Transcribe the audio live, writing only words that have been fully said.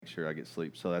sure I get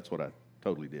sleep. So that's what I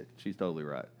totally did. She's totally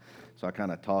right. So I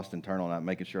kind of tossed and turned on that,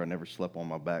 making sure I never slept on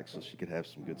my back so she could have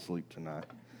some good sleep tonight.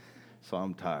 So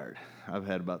I'm tired. I've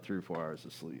had about 3 or 4 hours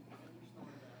of sleep.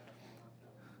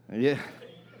 Yeah.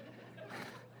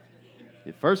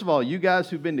 First of all, you guys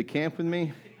who've been to camp with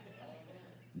me,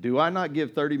 do I not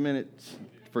give 30 minutes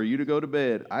for you to go to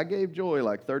bed? I gave Joy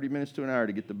like 30 minutes to an hour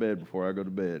to get to bed before I go to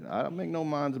bed. I don't make no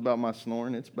minds about my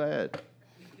snoring. It's bad.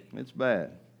 It's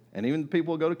bad. And even the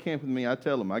people who go to camp with me, I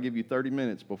tell them, I give you 30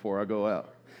 minutes before I go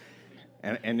out.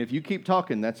 And if you keep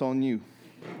talking, that's on you.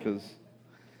 Because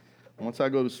once I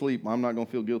go to sleep, I'm not going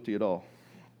to feel guilty at all.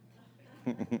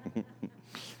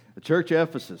 The church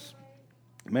Ephesus.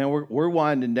 Man, we're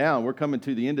winding down. We're coming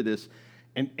to the end of this.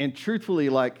 And truthfully,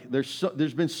 like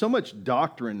there's been so much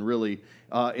doctrine really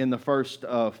in the first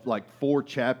 4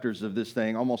 chapters of this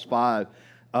thing, almost 5.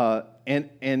 And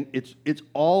it's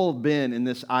all been in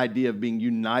this idea of being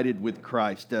united with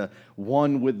Christ,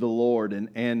 one with the Lord, and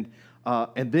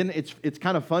then it's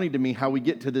kind of funny to me how we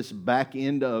get to this back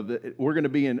end of it. We're going to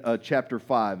be in chapter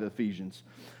 5, Ephesians.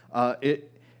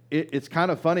 It's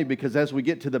kind of funny because as we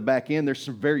get to the back end, there's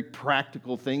some very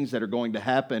practical things that are going to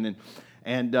happen,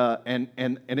 and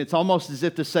it's almost as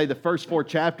if to say the first 4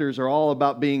 chapters are all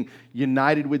about being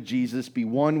united with Jesus, be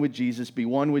one with Jesus, be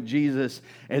one with Jesus,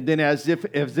 and then as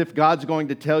if God's going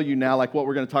to tell you now, like what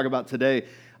we're going to talk about today,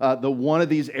 the one of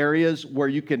these areas where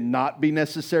you cannot be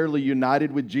necessarily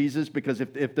united with Jesus, because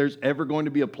if there's ever going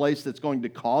to be a place that's going to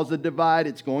cause a divide,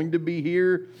 it's going to be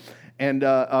here. And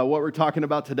what we're talking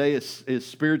about today is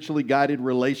spiritually guided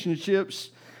relationships.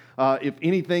 If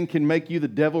anything can make you the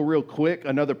devil real quick,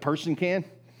 another person can.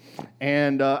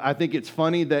 And I think it's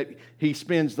funny that he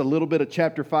spends a little bit of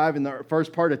chapter 5 and the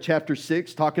first part of chapter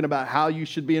 6 talking about how you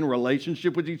should be in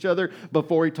relationship with each other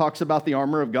before he talks about the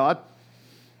armor of God.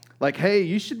 Like, hey,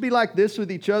 you should be like this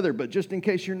with each other, but just in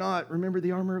case you're not, remember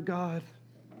the armor of God.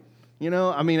 You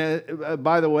know, I mean,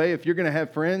 by the way, if you're going to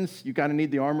have friends, you kind of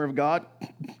need the armor of God.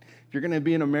 If you're going to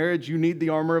be in a marriage, you need the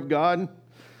armor of God.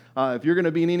 If you're going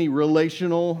to be in any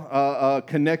relational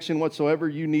connection whatsoever,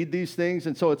 you need these things.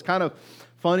 And so it's kind of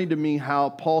funny to me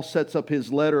how Paul sets up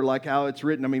his letter like how it's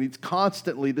written. I mean, it's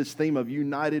constantly this theme of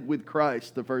united with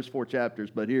Christ, the first 4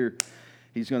 chapters. But here,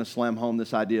 he's going to slam home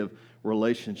this idea of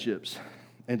relationships.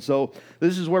 And so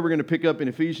this is where we're going to pick up in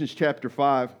Ephesians chapter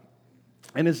 5.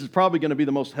 And this is probably going to be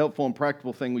the most helpful and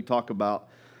practical thing we talk about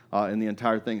in the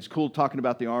entire thing. It's cool talking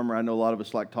about the armor. I know a lot of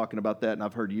us like talking about that, and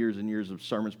I've heard years and years of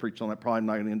sermons preached on that. Probably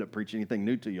not going to end up preaching anything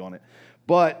new to you on it.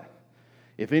 But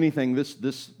if anything,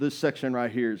 this section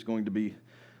right here is going to be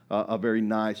a very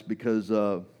nice, because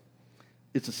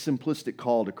it's a simplistic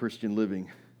call to Christian living.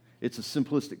 It's a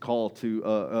simplistic call to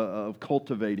of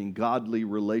cultivating godly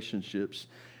relationships.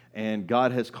 And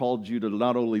God has called you to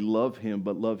not only love Him,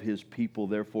 but love His people.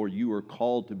 Therefore, you are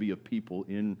called to be a people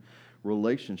in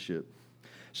relationship.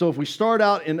 So if we start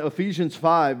out in Ephesians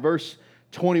 5, verse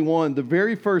 21, the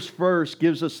very first verse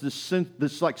gives us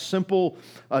this like simple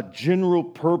general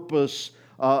purpose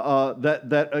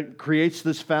that creates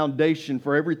this foundation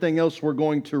for everything else we're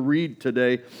going to read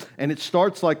today. And it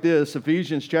starts like this,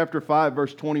 Ephesians chapter 5,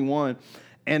 verse 21,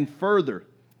 and further,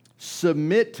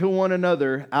 submit to one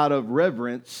another out of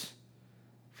reverence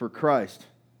for Christ.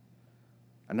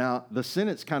 And now, the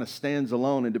sentence kind of stands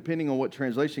alone, and depending on what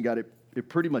translation you got, it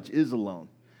pretty much is alone.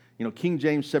 You know, King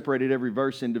James separated every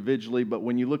verse individually, but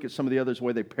when you look at some of the others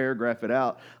where they paragraph it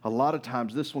out, a lot of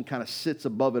times this one kind of sits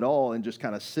above it all and just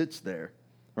kind of sits there,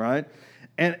 right?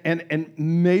 And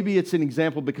maybe it's an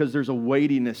example because there's a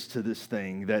weightiness to this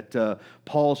thing that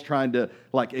Paul's trying to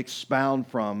like expound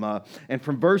from. And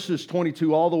from verses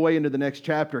 22 all the way into the next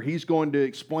chapter, he's going to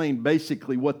explain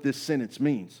basically what this sentence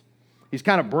means. He's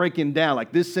kind of breaking down,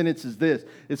 like this sentence is this.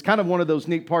 It's kind of one of those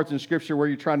neat parts in Scripture where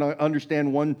you're trying to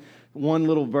understand one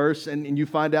little verse and you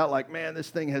find out like, man, this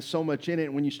thing has so much in it.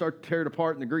 And when you start to tear it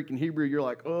apart in the Greek and Hebrew, you're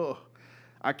like, oh,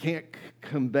 I can't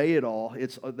convey it all.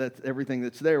 That's everything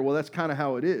that's there. Well, that's kind of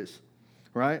how it is,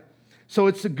 right? So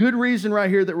it's a good reason right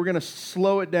here that we're going to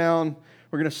slow it down.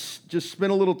 We're going to just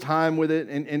spend a little time with it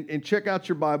and check out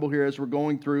your Bible here as we're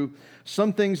going through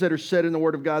some things that are said in the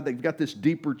Word of God. They've got this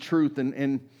deeper truth,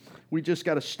 and we just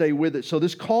got to stay with it. So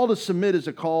this call to submit is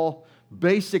a call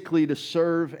basically to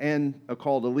serve and a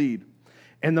call to lead.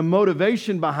 And the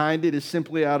motivation behind it is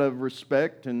simply out of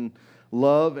respect and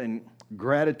love and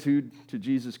gratitude to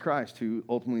Jesus Christ, who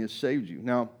ultimately has saved you.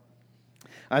 Now,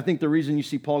 I think the reason you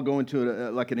see Paul go into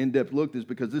like an in-depth look is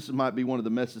because this might be one of the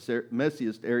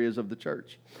messiest areas of the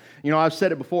church. You know, I've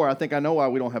said it before, I think I know why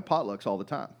we don't have potlucks all the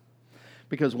time.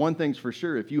 Because one thing's for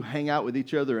sure, if you hang out with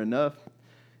each other enough,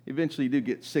 eventually you do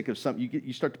get sick of something.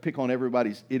 You start to pick on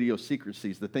everybody's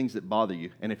idiosyncrasies, the things that bother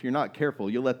you. And if you're not careful,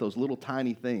 you'll let those little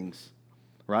tiny things,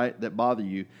 right, that bother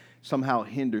you somehow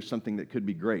hinder something that could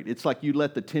be great. It's like you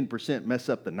let the 10% mess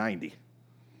up the 90.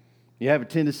 You have a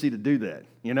tendency to do that,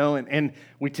 and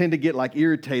we tend to get like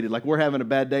irritated, like we're having a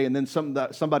bad day, and then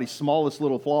somebody's smallest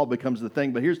little flaw becomes the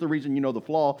thing. But here's the reason you know the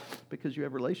flaw, because you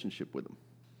have a relationship with them.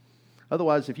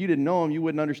 Otherwise, if you didn't know them, you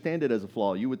wouldn't understand it as a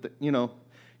flaw. You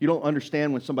don't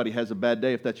understand when somebody has a bad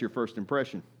day if that's your first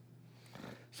impression.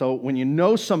 So when you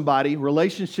know somebody,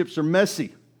 relationships are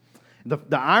messy.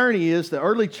 The irony is the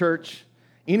early church,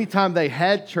 anytime they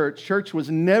had church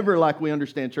was never like we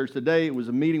understand church today. It was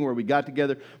a meeting where we got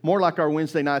together, more like our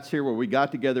Wednesday nights here where we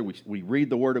got together, we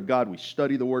read the Word of God, we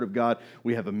study the Word of God,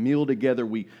 we have a meal together,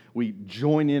 we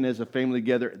join in as a family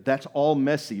together. That's all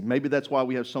messy. Maybe that's why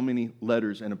we have so many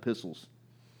letters and epistles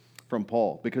from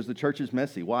Paul, because the church is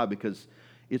messy. Why? Because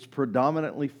it's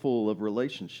predominantly full of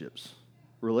relationships.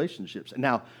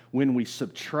 Now, when we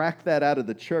subtract that out of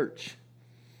the church,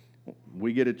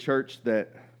 we get a church that,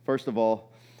 first of all,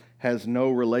 has no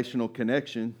relational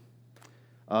connection,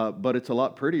 but it's a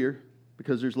lot prettier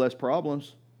because there's less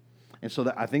problems. And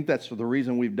so I think that's the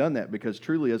reason we've done that, because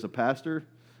truly as a pastor,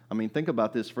 think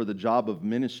about this, for the job of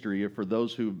ministry or for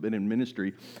those who've been in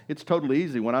ministry, it's totally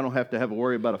easy when I don't have to have a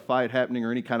worry about a fight happening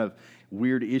or any kind of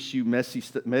weird issue,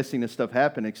 messiness stuff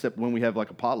happen, except when we have like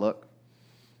a potluck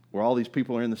where all these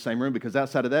people are in the same room, because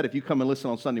outside of that, if you come and listen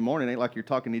on Sunday morning, it ain't like you're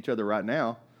talking to each other right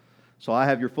now. So I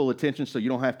have your full attention so you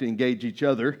don't have to engage each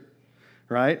other,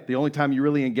 right? The only time you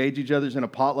really engage each other is in a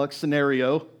potluck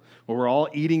scenario where we're all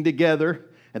eating together,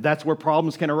 and that's where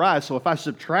problems can arise. So if I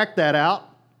subtract that out,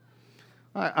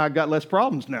 I got less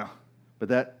problems now.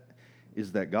 But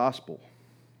is that gospel?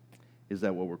 Is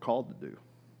that what we're called to do?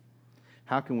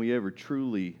 How can we ever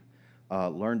truly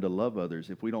learn to love others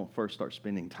if we don't first start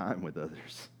spending time with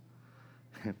others?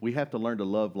 We have to learn to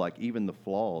love like even the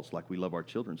flaws, like we love our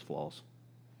children's flaws.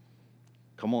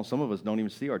 Come on, some of us don't even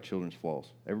see our children's flaws.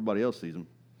 Everybody else sees them.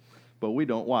 But we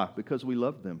don't. Why? Because we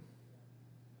love them.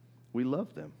 We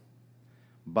love them.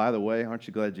 By the way, aren't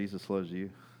you glad Jesus loves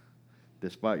you?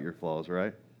 Despite your flaws,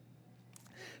 right?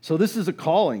 So this is a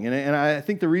calling. And I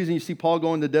think the reason you see Paul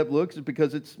go into depth looks is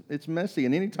because it's messy.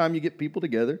 And anytime you get people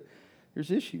together,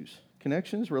 there's issues.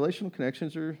 Relational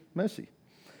connections are messy.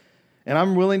 And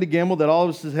I'm willing to gamble that all of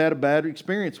us has had a bad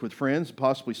experience with friends,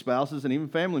 possibly spouses, and even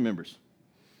family members.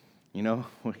 We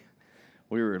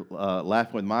were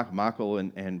laughing with Michael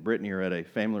and Brittany are at a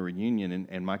family reunion,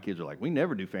 and my kids are like, we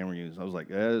never do family reunions. I was like,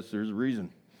 yes, there's a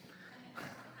reason.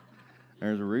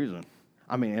 There's a reason.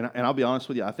 And I'll be honest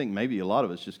with you, I think maybe a lot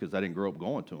of it's just because I didn't grow up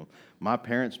going to them. My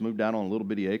parents moved out on a little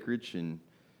bitty acreage, and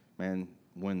man,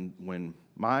 when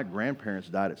my grandparents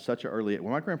died at such an early age,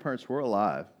 when my grandparents were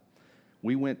alive,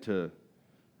 we went to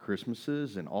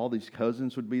Christmases, and all these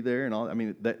cousins would be there, and all.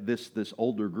 This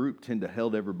older group tend to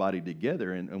held everybody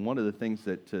together. And one of the things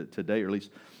that today, or at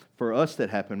least for us, that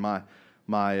happened, my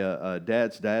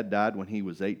dad's dad died when he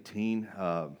was 18.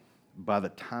 By the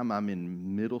time I'm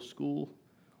in middle school,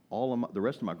 the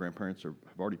rest of my grandparents have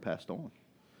already passed on,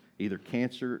 either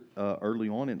cancer early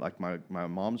on, and like my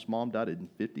mom's mom died in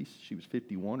 50s. She was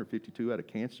 51 or 52 out of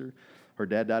cancer. Her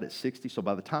dad died at 60. So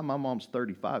by the time my mom's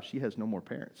 35, she has no more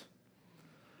parents.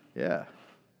 Yeah.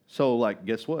 So,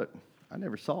 guess what? I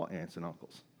never saw aunts and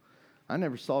uncles. I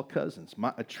never saw cousins.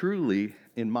 Truly,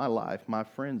 in my life, my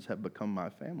friends have become my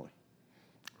family.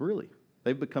 Really.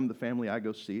 They've become the family I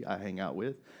go see, I hang out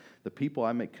with. The people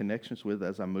I make connections with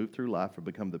as I move through life have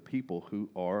become the people who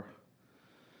are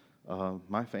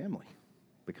my family,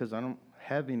 because I don't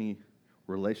have any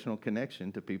relational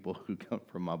connection to people who come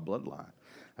from my bloodline.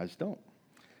 I just don't.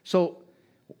 So,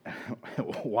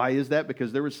 why is that?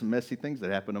 Because there were some messy things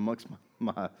that happened amongst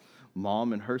my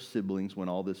mom and her siblings when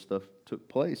all this stuff took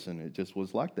place, and it just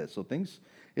was like that. So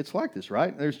it's like this,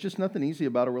 right? There's just nothing easy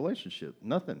about a relationship.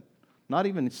 Nothing. Not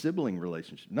even a sibling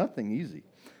relationship. Nothing easy.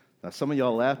 Now, some of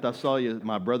y'all laughed. I saw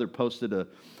my brother posted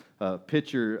a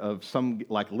picture of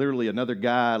literally another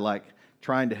guy,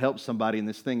 trying to help somebody, and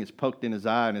this thing is poked in his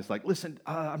eye, and it's like, listen,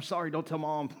 I'm sorry, don't tell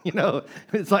mom.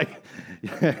 It's like,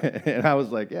 and I was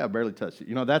like, yeah, I barely touched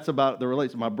it. That's about the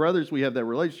relationship. My brothers, we have that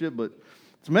relationship, but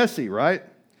it's messy, right?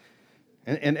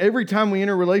 And every time we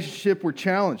enter a relationship, we're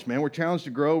challenged, man. We're challenged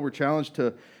to grow. We're challenged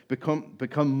to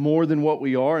become more than what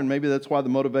we are, and maybe that's why the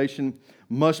motivation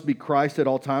must be Christ at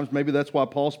all times. Maybe that's why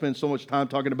Paul spends so much time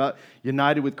talking about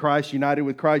united with Christ, united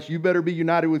with Christ. You better be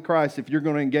united with Christ if you're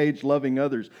going to engage loving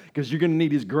others, because you're going to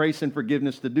need His grace and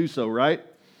forgiveness to do so, right?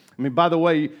 I mean, by the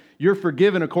way, you're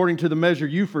forgiven according to the measure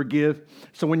you forgive.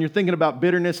 So when you're thinking about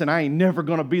bitterness and I ain't never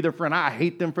going to be their friend, I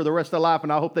hate them for the rest of their life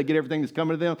and I hope they get everything that's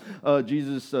coming to them.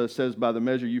 Jesus says, by the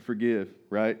measure you forgive,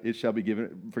 right, it shall be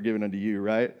forgiven unto you,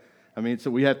 right? I mean, so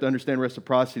we have to understand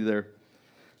reciprocity there.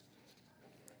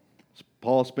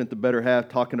 Paul spent the better half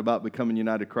talking about becoming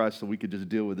united to Christ, so we could just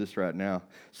deal with this right now.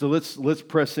 So let's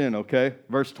press in, okay?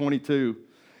 Verse 22,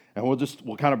 and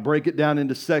we'll kind of break it down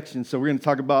into sections. So we're going to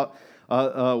talk about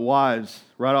wives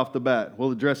right off the bat.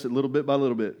 We'll address it little bit by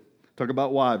little bit. Talk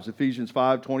about wives. Ephesians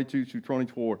 5:22 through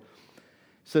 24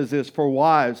 says this: For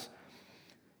wives,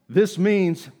 this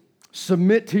means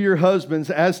submit to your husbands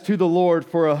as to the Lord,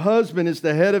 for a husband is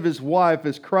the head of his wife,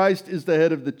 as Christ is the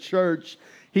head of the church.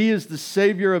 He is the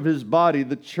Savior of his body,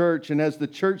 the church, and as the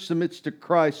church submits to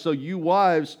Christ, so you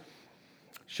wives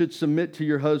should submit to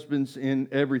your husbands in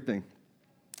everything.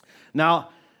 Now,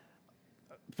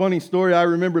 funny story, I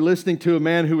remember listening to a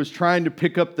man who was trying to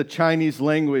pick up the Chinese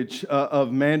language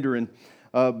of Mandarin.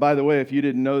 By the way, if you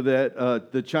didn't know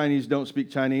that, the Chinese don't speak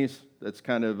Chinese. That's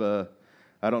kind of,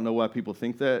 I don't know why people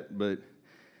think that, but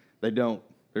they don't.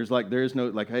 There is no,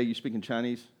 like, hey, you speaking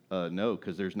Chinese? No,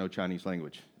 because there's no Chinese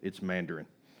language. It's Mandarin.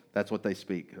 That's what they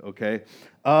speak, okay?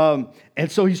 And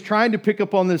so he's trying to pick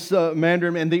up on this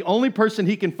Mandarin, and the only person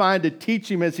he can find to teach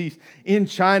him as he's in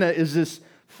China is this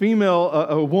female,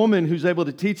 a woman who's able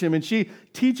to teach him, and she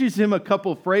teaches him a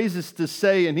couple phrases to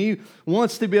say, and he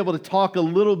wants to be able to talk a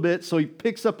little bit, so he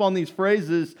picks up on these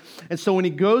phrases, and so when he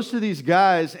goes to these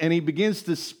guys and he begins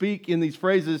to speak in these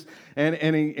phrases,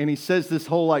 and he says this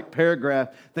whole like paragraph,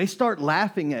 they start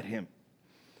laughing at him,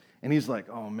 and he's like,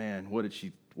 oh man, what did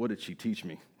she teach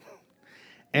me?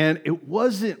 And it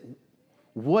wasn't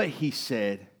what he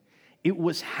said, it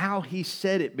was how he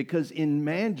said it, because in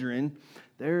Mandarin,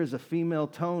 there is a female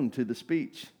tone to the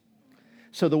speech.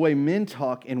 So the way men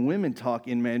talk and women talk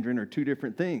in Mandarin are two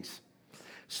different things.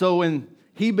 So when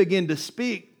he began to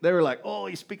speak, they were like, oh,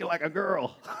 he's speaking like a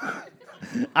girl.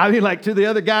 I mean, like to the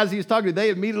other guys he was talking to, they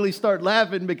immediately start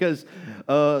laughing because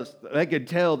they could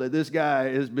tell that this guy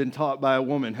has been taught by a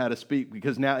woman how to speak,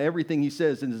 because now everything he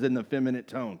says is in the feminine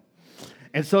tone.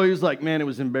 And so he was like, man, it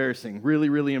was embarrassing, really,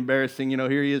 really embarrassing. You know,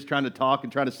 here he is trying to talk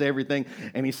and trying to say everything,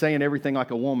 and he's saying everything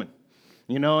like a woman,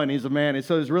 you know, and he's a man. And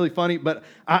so it's really funny. But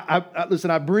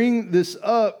listen, I bring this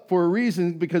up for a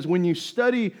reason, because when you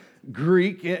study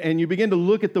Greek and you begin to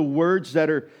look at the words that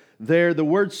are there, the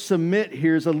word submit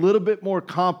here is a little bit more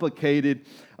complicated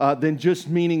than just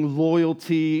meaning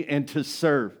loyalty and to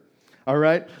serve. All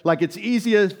right? Like it's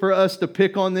easier for us to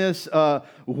pick on this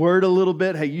word a little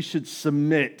bit. Hey, you should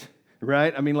submit.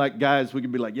 Right? I mean, like guys, we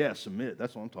could be like, yeah, submit.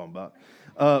 That's what I'm talking about.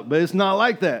 But it's not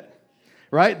like that.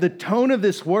 Right? The tone of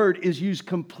this word is used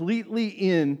completely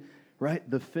in, right,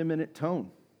 the feminine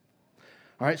tone.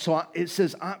 All right? So it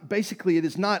says, basically, it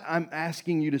is not, I'm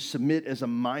asking you to submit as a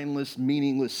mindless,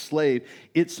 meaningless slave.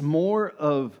 It's more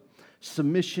of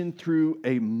submission through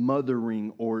a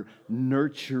mothering or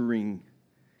nurturing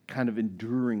kind of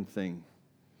enduring thing.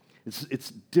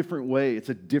 It's a different way. It's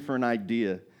a different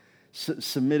idea.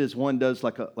 Submit as one does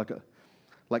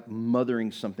like mothering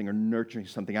something or nurturing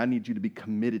something. I need you to be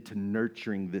committed to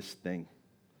nurturing this thing,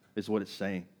 is what it's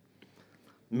saying.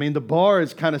 I mean, the bar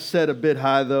is kind of set a bit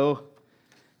high, though.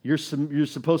 You're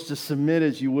supposed to submit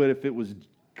as you would if it was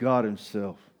God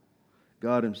Himself.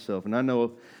 God Himself. And I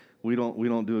know we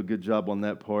don't do a good job on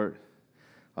that part.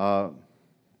 But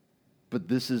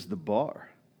this is the bar.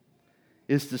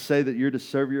 It's to say that you're to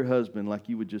serve your husband like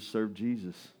you would just serve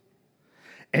Jesus.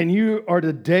 And you are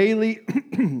to daily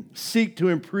seek to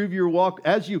improve your walk.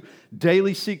 As you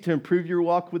daily seek to improve your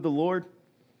walk with the Lord,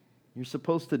 you're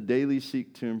supposed to daily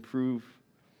seek to improve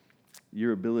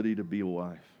your ability to be a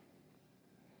wife.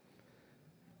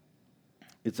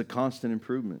 It's a constant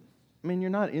improvement. I mean, you're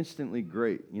not instantly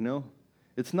great, you know?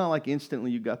 It's not like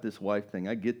instantly you got this wife thing.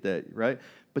 I get that, right?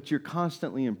 But you're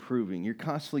constantly improving. You're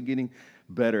constantly getting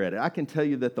better at it. I can tell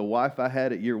you that the wife I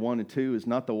had at year 1 and 2 is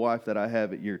not the wife that I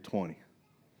have at year 20.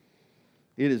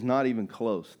 It is not even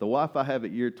close. The wife I have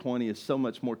at year 20 is so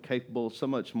much more capable, so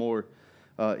much more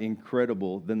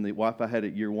incredible than the wife I had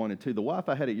at year 1 and 2. The wife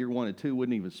I had at year 1 and 2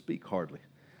 wouldn't even speak hardly.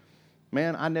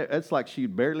 Man, it's like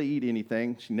she'd barely eat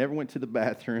anything. She never went to the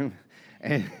bathroom.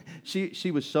 And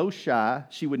she was so shy.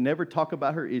 She would never talk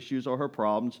about her issues or her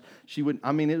problems. It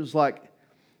was like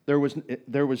there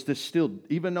was this still,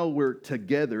 even though we're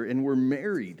together and we're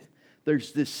married,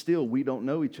 there's this still, we don't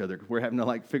know each other. We're having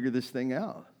to figure this thing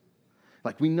out.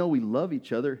 Like we know we love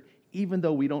each other, even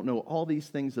though we don't know all these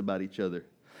things about each other.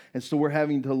 And so we're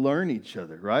having to learn each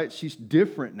other, right? She's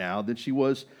different now than she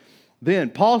was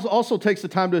Then, Paul also takes the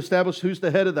time to establish who's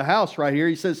the head of the house right here.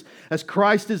 He says, as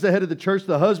Christ is the head of the church,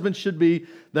 the husband should be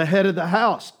the head of the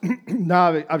house.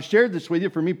 Now, I've shared this with you.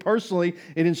 For me personally,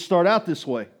 it didn't start out this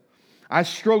way. I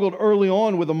struggled early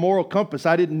on with a moral compass.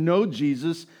 I didn't know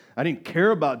Jesus. I didn't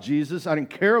care about Jesus. I didn't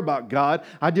care about God.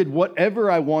 I did whatever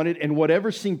I wanted and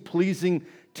whatever seemed pleasing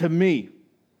to me.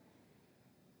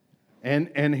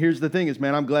 And here's the thing is,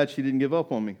 man, I'm glad she didn't give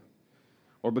up on me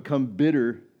or become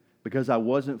bitter because I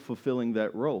wasn't fulfilling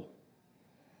that role.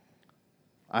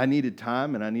 I needed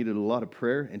time and I needed a lot of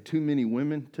prayer. And too many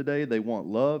women today, they want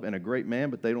love and a great man,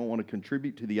 but they don't want to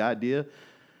contribute to the idea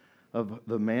of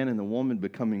the man and the woman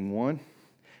becoming one.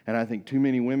 And I think too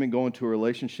many women go into a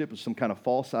relationship with some kind of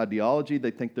false ideology.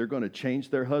 They think they're going to change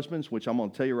their husbands, which I'm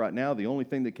going to tell you right now, the only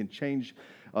thing that can change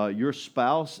your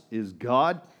spouse is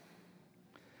God.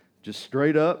 Just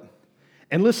straight up.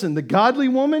 And listen, the godly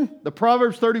woman, the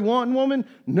Proverbs 31 woman,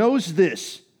 knows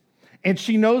this. And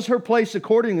she knows her place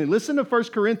accordingly. Listen to 1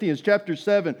 Corinthians chapter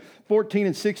 7, 14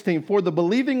 and 16. For the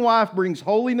believing wife brings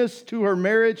holiness to her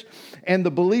marriage, and the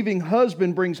believing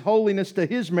husband brings holiness to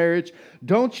his marriage.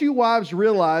 Don't you wives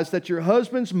realize that your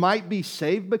husbands might be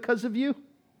saved because of you?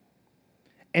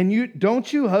 And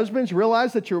don't you husbands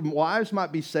realize that your wives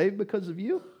might be saved because of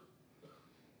you?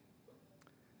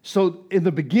 So in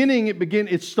the beginning,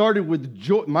 it started with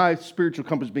joy, my spiritual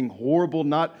compass being horrible,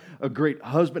 not a great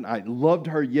husband. I loved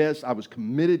her, yes. I was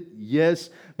committed,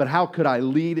 yes. But how could I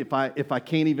lead if I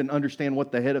can't even understand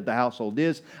what the head of the household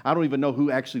is? I don't even know who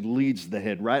actually leads the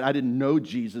head, right? I didn't know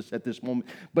Jesus at this moment.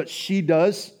 But she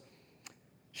does.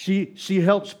 She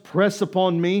helps press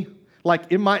upon me. Like,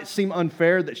 it might seem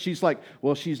unfair that she's like,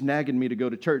 well, she's nagging me to go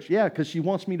to church. Yeah, because she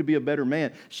wants me to be a better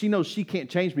man. She knows she can't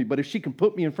change me, but if she can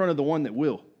put me in front of the one that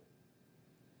will.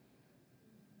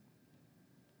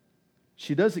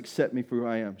 She does accept me for who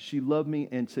I am. She loved me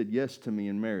and said yes to me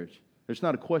in marriage. There's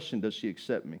not a question, does she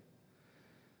accept me?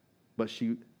 But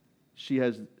she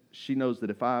knows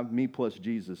that me plus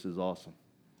Jesus is awesome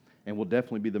and will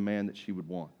definitely be the man that she would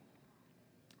want.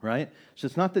 Right? So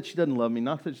it's not that she doesn't love me,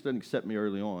 not that she doesn't accept me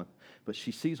early on, but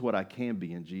she sees what I can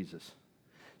be in Jesus.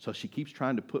 So she keeps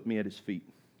trying to put me at his feet.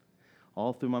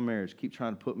 All through my marriage, keep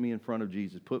trying to put me in front of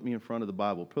Jesus, put me in front of the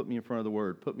Bible, put me in front of the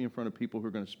Word, put me in front of people who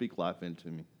are going to speak life into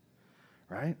me.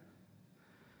 Right?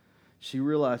 She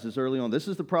realizes early on, this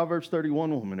is the Proverbs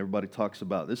 31 woman everybody talks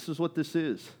about. This is what this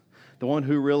is. The one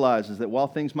who realizes that while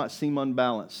things might seem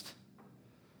unbalanced,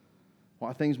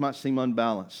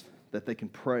 that they can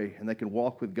pray and they can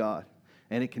walk with God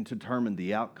and it can determine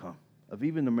the outcome of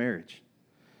even the marriage.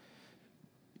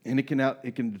 And it can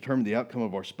determine the outcome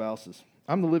of our spouses.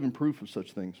 I'm the living proof of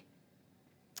such things.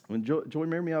 When Joy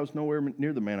married me, I was nowhere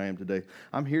near the man I am today.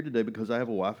 I'm here today because I have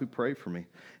a wife who prayed for me.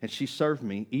 And she served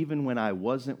me even when I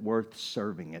wasn't worth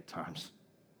serving at times.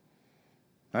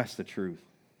 That's the truth.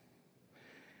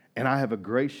 And I have a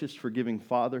gracious, forgiving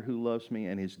Father who loves me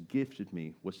and has gifted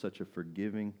me with such a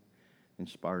forgiving,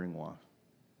 inspiring wife.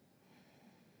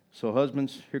 So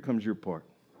husbands, here comes your part.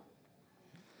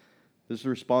 This is the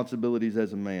responsibilities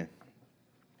as a man.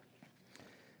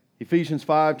 Ephesians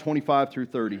 5, 25 through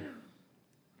 30.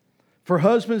 For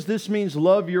husbands, this means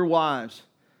love your wives.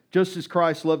 Just as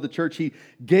Christ loved the church, he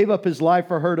gave up his life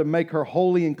for her to make her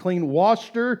holy and clean,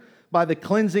 washed her by the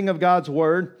cleansing of God's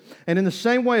word. And in the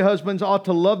same way, husbands ought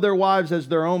to love their wives as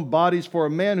their own bodies. For a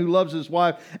man who loves his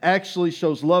wife actually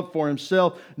shows love for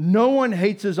himself. No one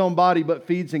hates his own body, but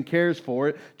feeds and cares for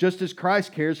it, just as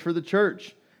Christ cares for the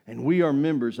church. And we are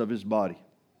members of his body.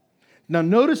 Now,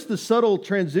 notice the subtle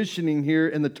transitioning here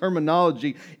in the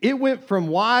terminology. It went from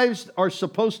wives are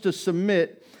supposed to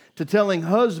submit to telling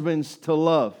husbands to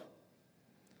love.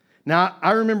 Now,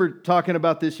 I remember talking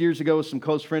about this years ago with some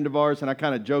close friend of ours, and I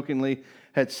kind of jokingly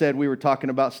had said we were talking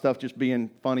about stuff just being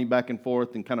funny back and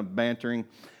forth and kind of bantering.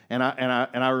 And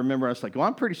I remember I was like, well,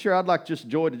 I'm pretty sure I'd like just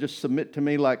Joy to just submit to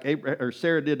me like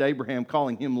Sarah did Abraham,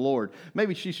 calling him Lord.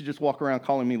 Maybe she should just walk around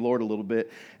calling me Lord a little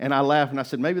bit. And I laughed and I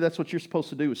said, maybe that's what you're supposed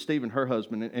to do with Stephen, her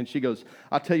husband. And she goes,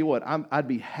 I'll tell you what, I'd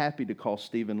be happy to call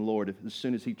Stephen Lord as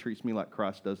soon as he treats me like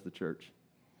Christ does the church.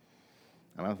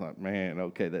 And I thought, man,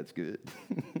 okay, that's good.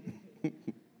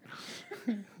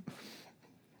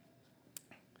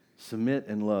 Submit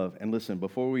and love. And listen,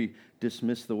 before we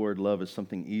dismiss the word love as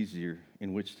something easier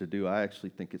in which to do, I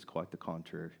actually think it's quite the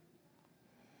contrary.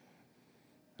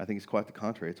 I think it's quite the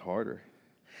contrary. It's harder.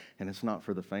 And it's not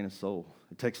for the faint of soul.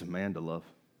 It takes a man to love.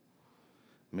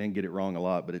 Men get it wrong a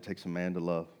lot, but it takes a man to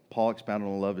love. Paul expounded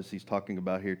on love as he's talking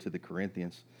about here to the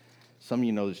Corinthians. Some of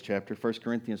you know this chapter, 1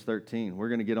 Corinthians 13. We're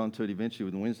going to get onto it eventually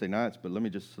with Wednesday nights, but let me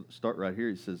just start right here.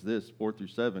 He says this, 4 through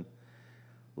 7.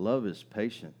 Love is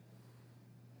patient.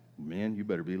 Man, you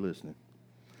better be listening.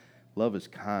 Love is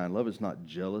kind. Love is not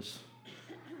jealous.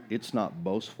 It's not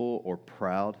boastful or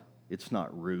proud. It's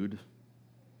not rude.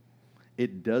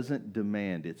 It doesn't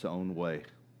demand its own way.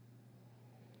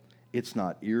 It's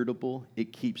not irritable.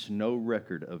 It keeps no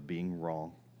record of being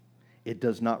wrong. It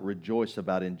does not rejoice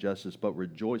about injustice, but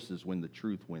rejoices when the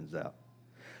truth wins out.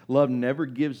 Love never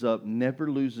gives up,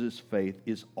 never loses faith,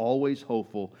 is always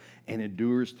hopeful, and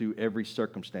endures through every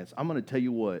circumstance. I'm going to tell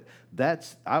you what,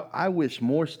 I wish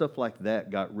more stuff like that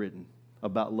got written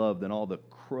about love than all the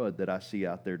crud that I see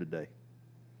out there today.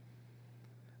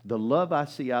 The love I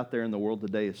see out there in the world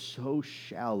today is so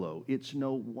shallow. It's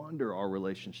no wonder our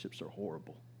relationships are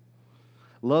horrible.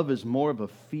 Love is more of a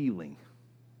feeling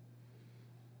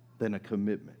than a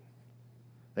commitment.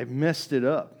 They've messed it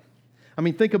up. I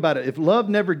mean, think about it. If love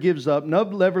never gives up,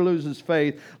 love never loses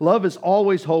faith, love is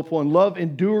always hopeful, and love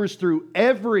endures through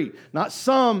every, not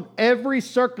some, every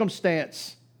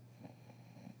circumstance.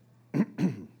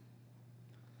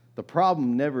 The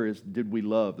problem never is, did we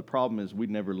love? The problem is we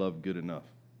never loved good enough.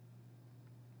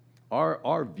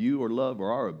 Our view or love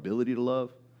or our ability to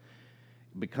love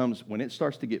becomes, when it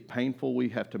starts to get painful, we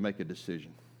have to make a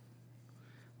decision.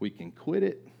 We can quit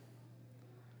it,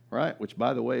 right? Which,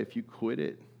 by the way, if you quit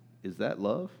it, is that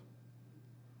love?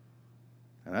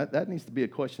 And that needs to be a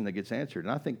question that gets answered.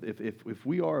 And I think if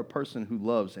we are a person who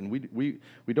loves, and we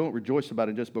don't rejoice about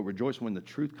it just, but rejoice when the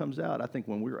truth comes out, I think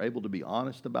when we're able to be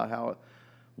honest about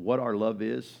what our love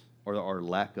is, or our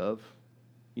lack of,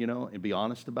 and be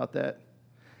honest about that,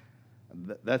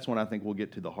 that's when I think we'll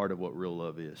get to the heart of what real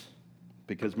love is.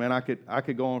 Because, man, I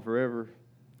could go on forever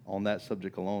on that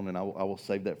subject alone, and I will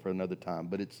save that for another time.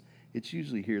 But it's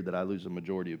usually here that I lose a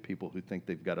majority of people who think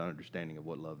they've got an understanding of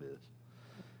what love is.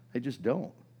 They just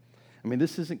don't. I mean,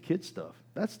 this isn't kid stuff.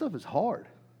 That stuff is hard.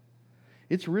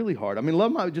 It's really hard. I mean,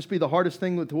 love might just be the hardest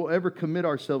thing that we'll ever commit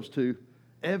ourselves to,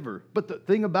 ever. But the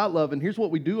thing about love, and here's what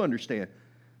we do understand,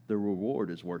 the reward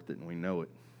is worth it, and we know it.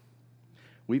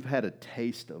 We've had a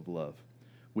taste of love,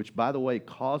 which, by the way,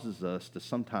 causes us to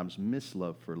sometimes miss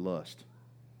love for lust.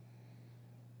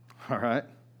 All right?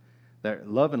 That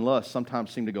love and lust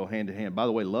sometimes seem to go hand in hand. By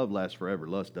the way, love lasts forever.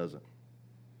 Lust doesn't.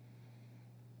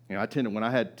 When I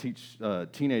had to teach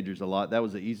teenagers a lot, that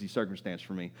was an easy circumstance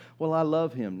for me. Well, I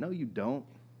love him. No, you don't.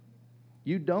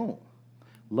 You don't.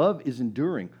 Love is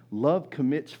enduring. Love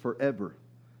commits forever.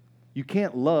 You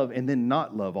can't love and then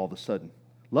not love all of a sudden.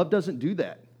 Love doesn't do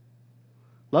that.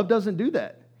 Love doesn't do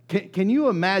that. Can you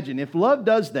imagine if love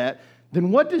does that,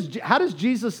 then how does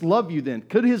Jesus love you then?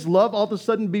 Could his love all of a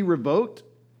sudden be revoked?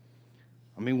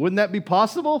 I mean, wouldn't that be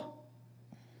possible?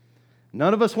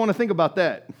 None of us want to think about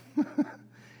that.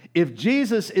 If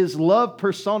Jesus is love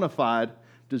personified,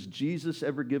 does Jesus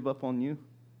ever give up on you?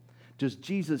 Does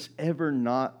Jesus ever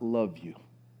not love you?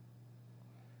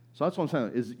 So that's what I'm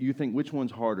saying. Is you think which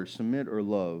one's harder, submit or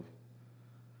love?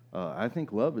 I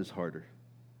think love is harder.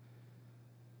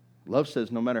 Love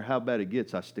says no matter how bad it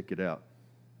gets, I stick it out.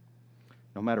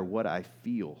 No matter what I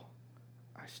feel,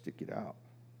 I stick it out.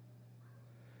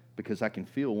 Because I can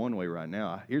feel one way right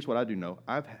now. Here's what I do know.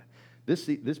 I've had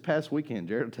this past weekend,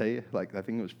 Jared will tell you, I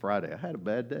think it was Friday, I had a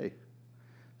bad day.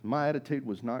 My attitude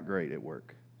was not great at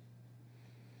work.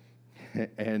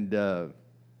 But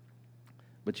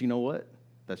you know what?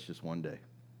 That's just one day.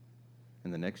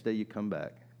 And the next day you come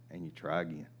back and you try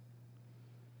again.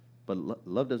 But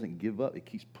love doesn't give up. It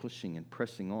keeps pushing and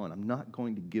pressing on. I'm not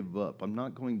going to give up. I'm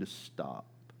not going to stop.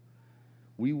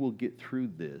 We will get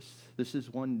through this. This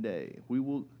is one day.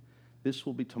 This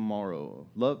will be tomorrow.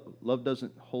 Love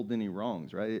doesn't hold any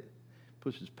wrongs, right? It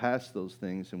pushes past those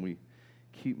things and we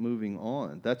keep moving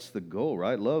on. That's the goal,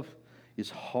 right? Love is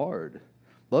hard.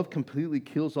 Love completely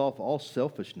kills off all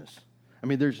selfishness. I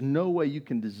mean, there's no way you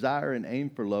can desire and aim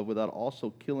for love without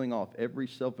also killing off every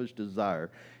selfish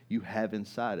desire you have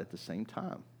inside at the same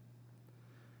time.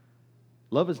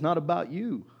 Love is not about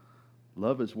you.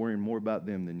 Love is worrying more about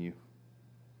them than you.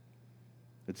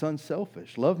 It's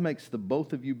unselfish. Love makes the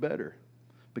both of you better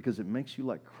because it makes you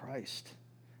like Christ.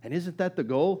 And isn't that the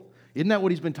goal? Isn't that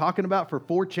what he's been talking about for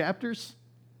 4 chapters?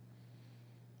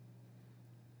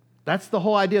 That's the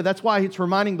whole idea. That's why it's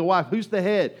reminding the wife, who's the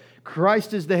head?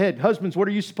 Christ is the head. Husbands, what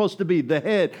are you supposed to be? The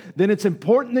head. Then it's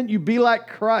important that you be like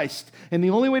Christ. And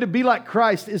the only way to be like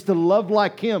Christ is to love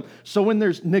like him. So when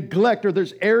there's neglect or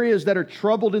there's areas that are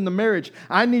troubled in the marriage,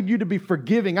 I need you to be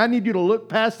forgiving. I need you to look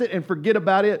past it and forget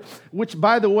about it, which,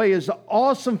 by the way, is an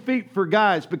awesome feat for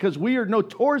guys because we are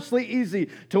notoriously easy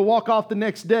to walk off the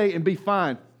next day and be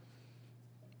fine.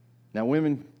 Now,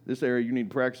 women, this area you need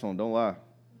to practice on. Don't lie.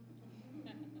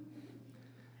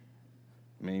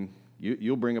 I mean,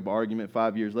 you'll bring up an argument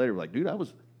 5 years later, like, dude, I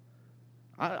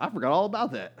I forgot all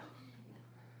about that.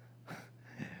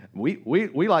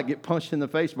 We like get punched in the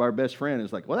face by our best friend.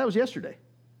 It's like, well, that was yesterday.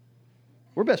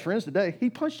 We're best friends today. He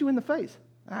punched you in the face.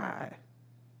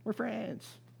 We're friends.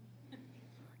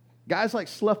 Guys like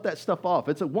slough that stuff off.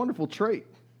 It's a wonderful trait.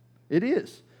 It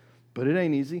is. But it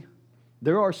ain't easy.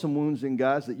 There are some wounds in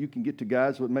guys that you can get to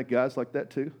guys that would make guys like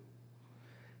that too.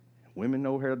 Women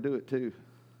know how to do it too.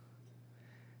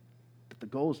 But the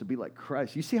goal is to be like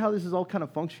Christ. You see how this is all kind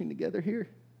of functioning together here?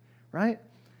 Right?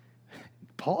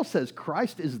 Paul says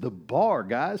Christ is the bar,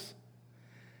 guys.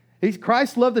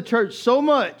 Christ loved the church so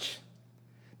much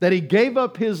that he gave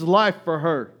up his life for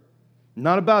her.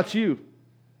 Not about you.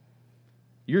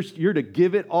 You're to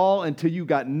give it all until you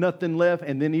got nothing left,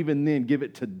 and then even then give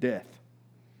it to death.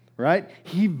 Right?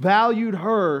 He valued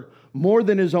her more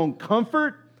than his own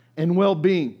comfort and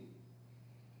well-being.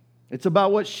 It's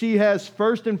about what she has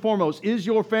first and foremost. Is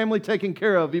your family taken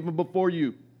care of even before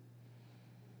you?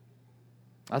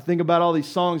 I think about all these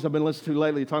songs I've been listening to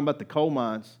lately, talking about the coal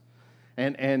mines.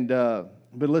 And been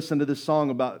listening to this song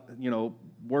about,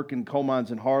 working coal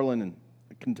mines in Harlan and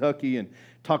Kentucky, and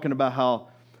talking about how,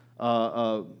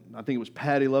 I think it was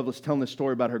Patty Loveless telling this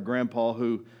story about her grandpa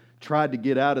who tried to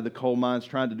get out of the coal mines,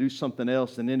 trying to do something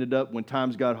else, and ended up when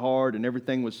times got hard and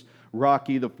everything was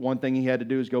rocky, the one thing he had to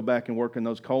do is go back and work in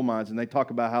those coal mines. And they talk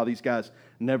about how these guys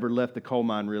never left the coal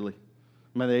mine, really.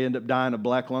 I mean, they end up dying of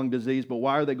black lung disease, but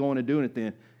why are they going and doing it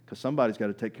then? Because somebody's got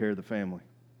to take care of the family.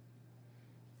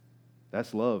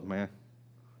 That's love, man.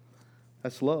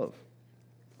 That's love.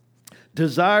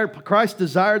 Christ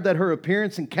desired that her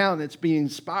appearance and countenance be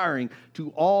inspiring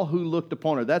to all who looked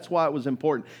upon her. That's why it was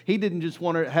important. He didn't just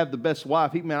want her to have the best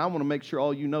wife. I want to make sure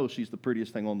all you know she's the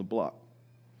prettiest thing on the block.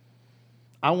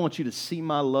 I want you to see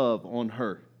my love on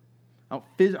her.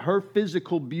 Her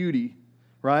physical beauty,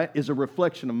 right, is a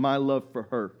reflection of my love for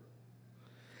her.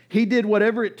 He did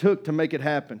whatever it took to make it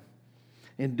happen.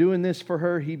 In doing this for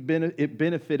her, it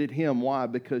benefited him. Why?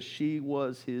 Because she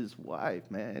was his wife,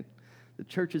 man. The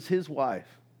church is his wife.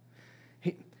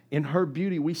 In her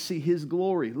beauty, we see his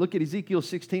glory. Look at Ezekiel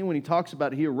 16 when he talks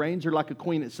about it. He arraigns her like a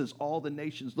queen. It says, all the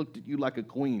nations looked at you like a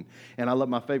queen. And I love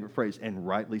my favorite phrase, and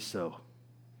rightly so.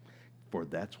 For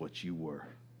that's what you were.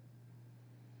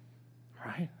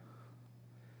 Right?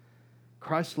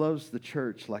 Christ loves the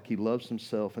church like he loves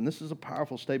himself. And this is a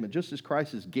powerful statement. Just as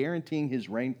Christ is guaranteeing his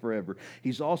reign forever,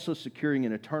 he's also securing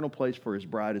an eternal place for his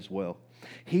bride as well.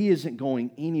 He isn't going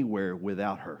anywhere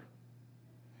without her.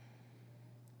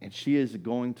 And she is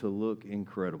going to look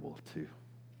incredible too.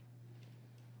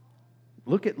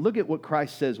 Look at what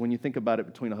Christ says when you think about it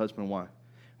between a husband and wife.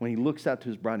 When he looks out to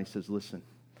his bride and he says, listen,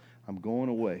 I'm going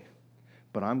away,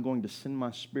 but I'm going to send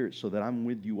my spirit so that I'm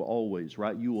with you always,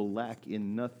 right? You will lack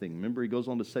in nothing. Remember, he goes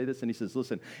on to say this, and he says,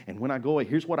 listen, and when I go away,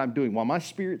 here's what I'm doing. While my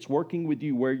spirit's working with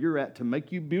you where you're at to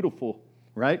make you beautiful,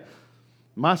 right?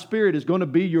 My spirit is going to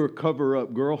be your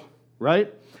cover-up, girl,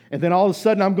 right? And then all of a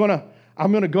sudden, I'm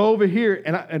going to go over here,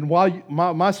 and while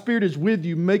my spirit is with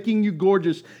you, making you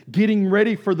gorgeous, getting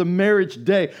ready for the marriage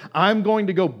day, I'm going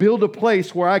to go build a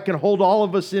place where I can hold all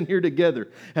of us in here together.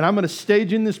 And I'm going to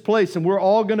stage in this place, and we're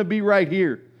all going to be right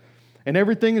here. And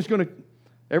everything is going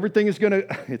to,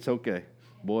 it's okay.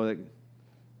 Boy,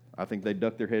 I think they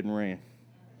ducked their head and ran.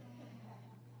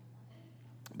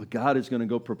 But God is going to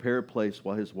go prepare a place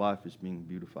while his wife is being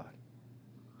beautified.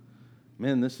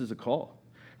 Man, this is a call.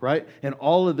 Right? And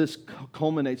all of this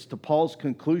culminates to Paul's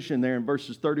conclusion there in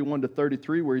verses 31 to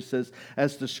 33 where he says,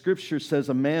 as the scripture says,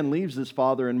 a man leaves his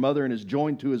father and mother and is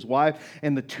joined to his wife,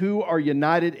 and the two are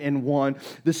united in one.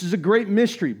 This is a great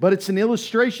mystery, but it's an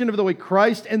illustration of the way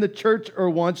Christ and the church are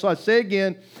one. So I say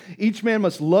again, each man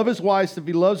must love his wife if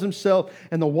he loves himself,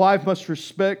 and the wife must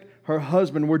respect her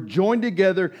husband. We're joined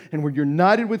together and we're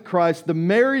united with Christ. The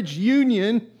marriage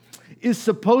union is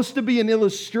supposed to be an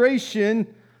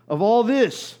illustration of all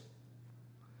this.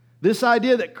 This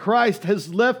idea that Christ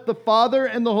has left the Father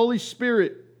and the Holy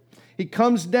Spirit. He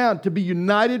comes down to be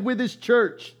united with his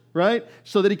church, right?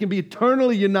 So that he can be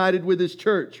eternally united with his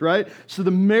church, right? So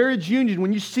the marriage union,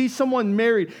 when you see someone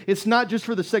married, it's not just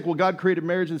for the sake, well, God created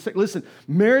marriage and sex. Listen,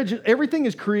 marriage, everything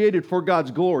is created for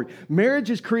God's glory. Marriage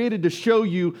is created to show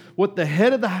you what the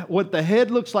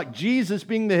head looks like, Jesus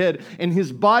being the head and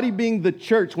his body being the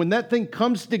church. When that thing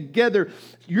comes together,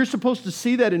 you're supposed to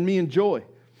see that in me and Joy.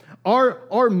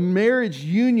 Our marriage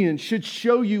union should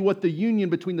show you what the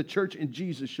union between the church and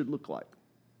Jesus should look like.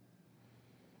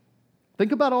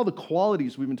 Think about all the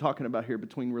qualities we've been talking about here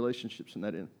between relationships and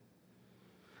that end.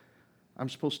 I'm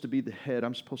supposed to be the head.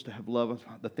 I'm supposed to have love.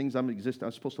 The things I'm existing,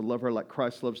 I'm supposed to love her like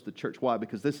Christ loves the church. Why?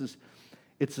 Because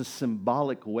it's a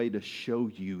symbolic way to show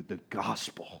you the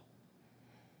gospel.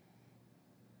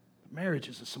 Marriage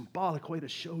is a symbolic way to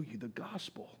show you the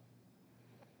gospel.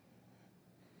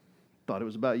 Thought it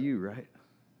was about you, right?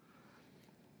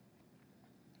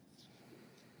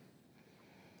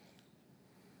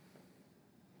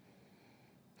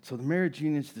 So the marriage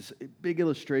union is this big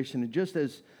illustration, and just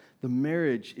as the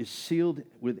marriage is sealed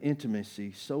with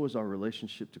intimacy, so is our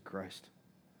relationship to Christ.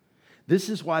 This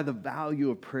is why the value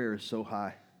of prayer is so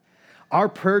high. Our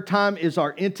prayer time is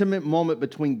our intimate moment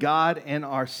between God and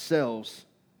ourselves.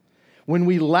 When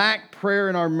we lack prayer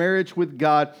in our marriage with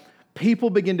God, people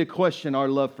begin to question our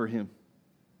love for Him.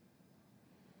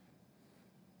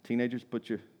 Teenagers, put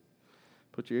your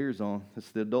ears on.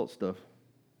 It's the adult stuff.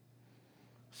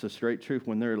 It's the straight truth.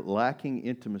 When they're lacking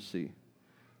intimacy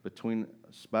between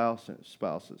spouse and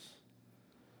spouses,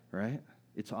 right?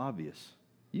 It's obvious.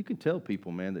 You can tell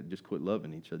people, man, that just quit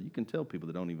loving each other. You can tell people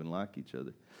that don't even like each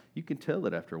other. You can tell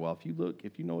that after a while.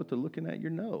 If you know what they're looking at, you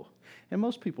know. And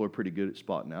most people are pretty good at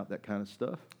spotting out that kind of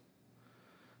stuff.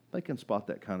 They can spot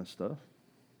that kind of stuff.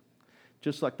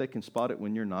 Just like they can spot it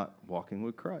when you're not walking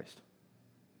with Christ.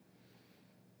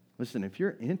 Listen, if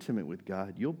you're intimate with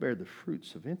God, you'll bear the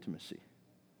fruits of intimacy.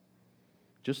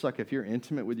 Just like if you're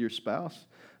intimate with your spouse,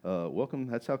 welcome,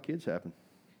 that's how kids happen.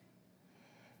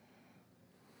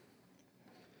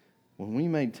 When we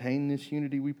maintain this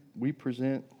unity, we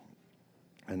present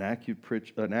an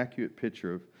accurate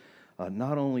picture of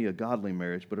not only a godly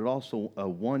marriage, but it also a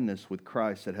oneness with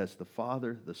Christ that has the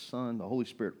Father, the Son, the Holy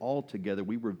Spirit all together.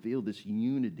 We reveal this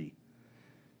unity.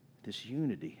 This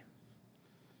unity.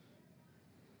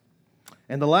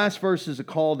 And the last verse is a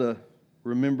call to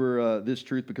remember this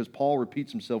truth, because Paul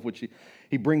repeats himself, which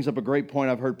he brings up a great point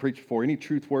I've heard preached before. Any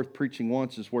truth worth preaching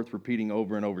once is worth repeating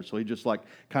over and over. So he just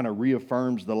kind of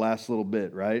reaffirms the last little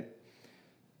bit, right?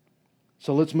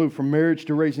 So let's move from marriage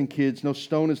to raising kids. No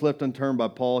stone is left unturned by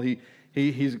Paul.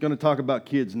 He's going to talk about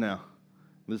kids now.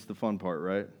 This is the fun part,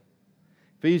 right?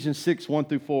 Ephesians 6, 1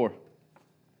 through 4.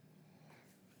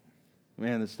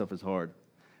 Man, this stuff is hard.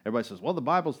 Everybody says, well, the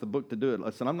Bible's the book to do it.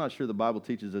 Listen, I'm not sure the Bible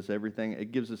teaches us everything.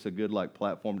 It gives us a good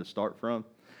platform to start from.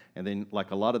 And then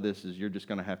a lot of this is you're just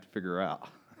going to have to figure out.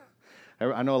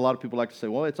 I know a lot of people like to say,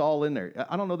 well, it's all in there.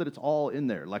 I don't know that it's all in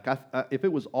there. If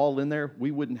it was all in there,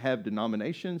 we wouldn't have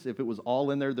denominations. If it was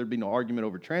all in there, there'd be no argument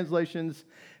over translations.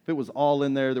 If it was all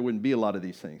in there, there wouldn't be a lot of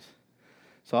these things.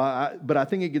 But I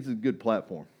think it gives us a good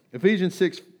platform. Ephesians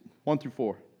 6, 1 through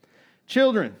 4.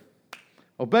 Children,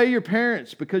 obey your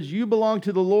parents because you belong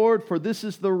to the Lord, for this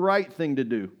is the right thing to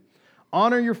do.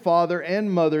 Honor your father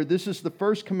and mother. This is the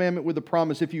first commandment with a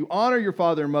promise. If you honor your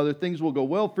father and mother, things will go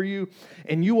well for you,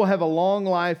 and you will have a long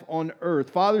life on earth.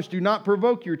 Fathers, do not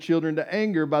provoke your children to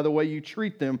anger by the way you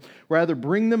treat them. Rather,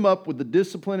 bring them up with the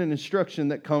discipline and instruction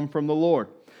that come from the Lord.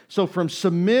 So from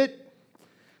submit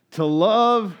to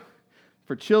love,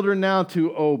 for children now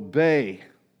to obey.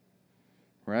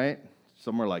 Right?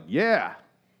 Some are like, yeah.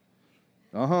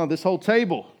 This whole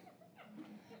table.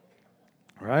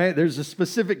 Right? There's a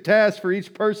specific task for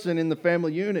each person in the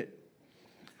family unit.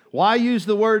 Why use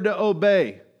the word to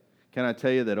obey? Can I tell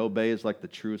you that obey is like the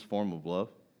truest form of love?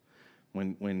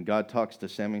 When God talks to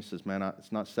Samuel, he says, man,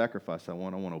 it's not sacrifice I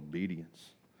want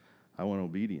obedience. I want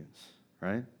obedience,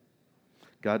 right?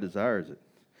 God desires it.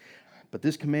 But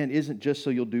this command isn't just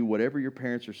so you'll do whatever your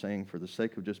parents are saying for the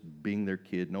sake of just being their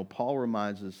kid. No, Paul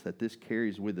reminds us that this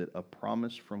carries with it a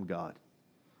promise from God.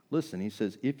 Listen, he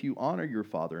says, if you honor your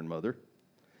father and mother,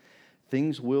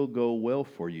 things will go well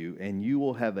for you, and you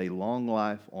will have a long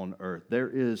life on earth. There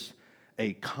is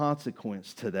a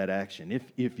consequence to that action.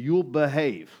 If you'll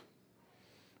behave,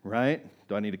 right?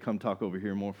 Do I need to come talk over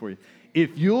here more for you?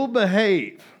 If you'll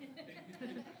behave,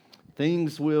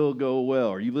 things will go well.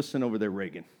 Are you listening over there,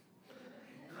 Reagan?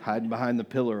 Hiding behind the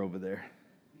pillar over there.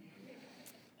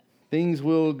 Things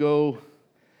will go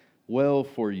well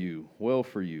for you,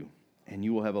 and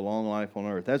you will have a long life on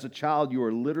earth. As a child, you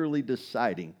are literally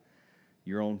deciding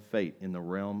your own fate in the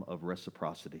realm of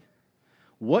reciprocity.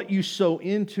 What you sow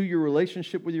into your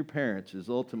relationship with your parents is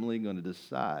ultimately going to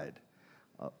decide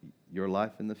your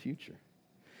life in the future.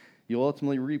 You'll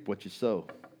ultimately reap what you sow.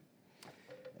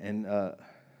 And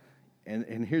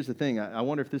here's the thing. I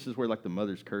wonder if this is where the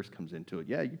mother's curse comes into it.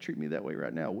 Yeah, you treat me that way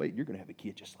right now. Wait, you're going to have a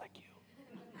kid just like you.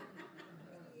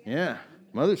 Yeah,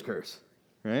 mother's curse,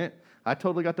 right? I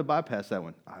totally got to bypass that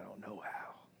one. I don't know how.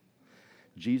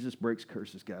 Jesus breaks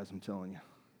curses, guys, I'm telling you.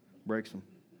 Breaks them.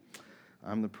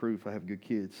 I'm the proof I have good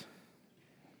kids.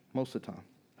 Most of the time.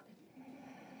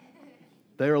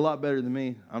 They're a lot better than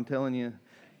me, I'm telling you.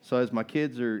 So as my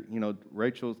kids are,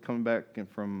 Rachel's coming back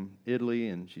from Italy,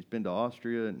 and she's been to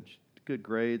Austria, and she's good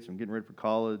grades. I'm getting ready for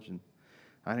college, and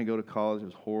I didn't go to college. It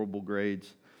was horrible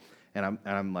grades.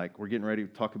 I'm like, we're getting ready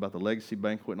to talk about the legacy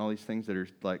banquet and all these things that are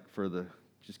like for the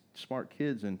just smart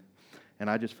kids. And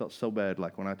I just felt so bad.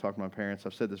 Like when I talked to my parents,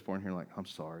 I've said this before in here, like, I'm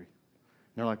sorry. And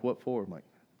they're like, what for? I'm like,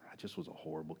 I just was a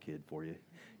horrible kid for you.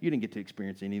 You didn't get to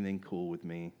experience anything cool with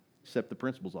me except the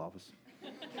principal's office.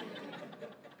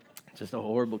 Just a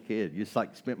horrible kid. You just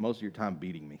like spent most of your time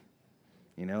beating me,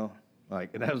 you know?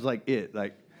 Like, and that was like it.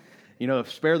 Like, you know,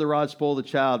 if spare the rod, spoil the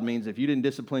child means if you didn't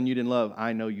discipline, you didn't love,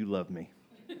 I know you love me.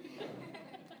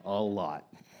 A lot.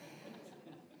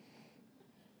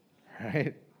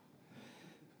 Right?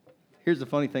 Here's the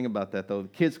funny thing about that, though. The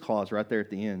kids clause right there at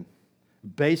the end,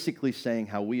 basically saying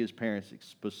how we as parents,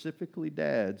 specifically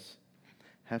dads,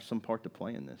 have some part to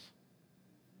play in this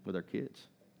with our kids.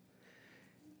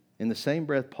 In the same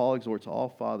breath, Paul exhorts all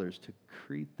fathers to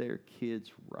treat their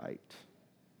kids right,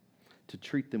 to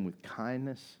treat them with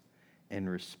kindness and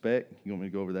respect. You want me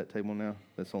to go over that table now?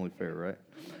 That's only fair, right?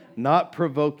 Not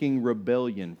provoking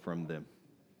rebellion from them.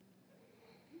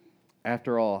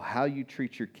 After all, how you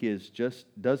treat your kids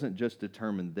doesn't just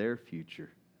determine their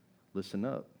future. Listen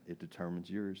up, it determines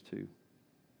yours too.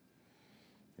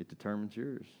 It determines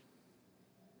yours.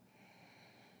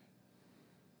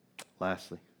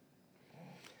 Lastly,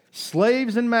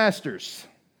 slaves and masters,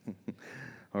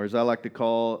 or as I like to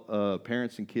call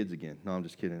parents and kids again. No, I'm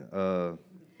just kidding.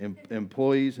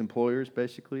 Employees, employers,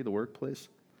 basically, the workplace.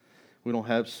 We don't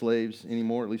have slaves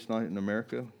anymore, at least not in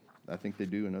America. I think they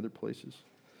do in other places,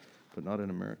 but not in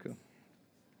America.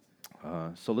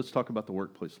 So let's talk about the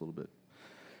workplace a little bit.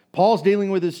 Paul's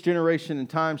dealing with this generation and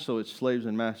time, so it's slaves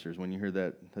and masters. When you hear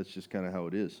that, that's just kind of how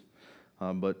it is.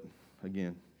 But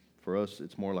again, for us,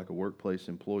 it's more like a workplace,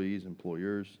 employees,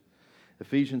 employers.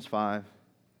 Ephesians 5,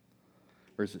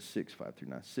 verses 6, 5 through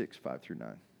 9. 6, 5 through 9.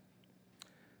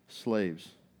 Slaves,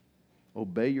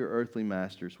 obey your earthly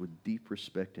masters with deep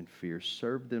respect and fear.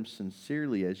 Serve them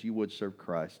sincerely as you would serve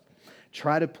Christ.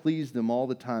 Try to please them all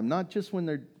the time, not just when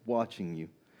they're watching you.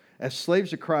 As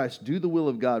slaves of Christ, do the will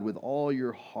of God with all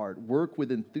your heart. Work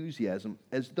with enthusiasm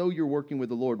as though you're working with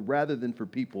the Lord rather than for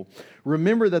people.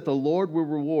 Remember that the Lord will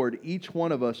reward each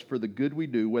one of us for the good we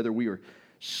do, whether we are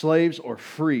slaves or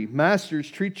free.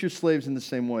 Masters, treat your slaves in the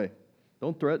same way.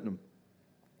 Don't threaten them.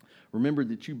 Remember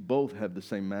that you both have the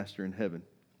same master in heaven,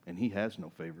 and he has no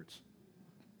favorites.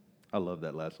 I love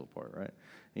that last little part, right?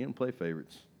 He didn't play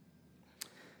favorites.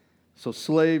 So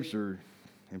slaves or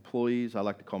employees, I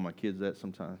like to call my kids that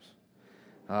sometimes,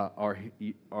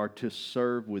 are to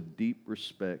serve with deep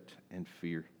respect and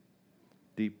fear.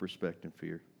 Deep respect and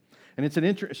fear. And it's an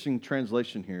interesting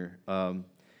translation here.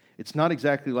 It's not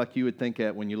exactly like you would think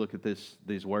at when you look at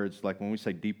these words. Like when we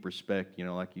say deep respect, you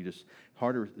know, like you just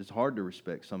it's hard to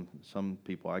respect some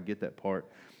people. I get that part.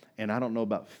 And I don't know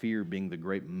about fear being the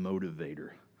great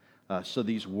motivator. So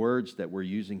these words that we're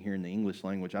using here in the English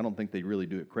language, I don't think they really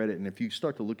do it credit. And if you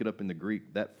start to look it up in the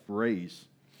Greek, that phrase,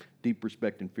 deep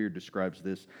respect and fear, describes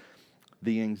this: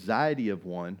 the anxiety of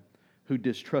one who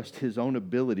distrusts his own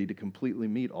ability to completely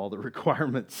meet all the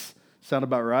requirements. Sound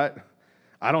about right?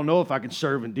 I don't know if I can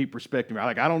serve in deep respect and fear.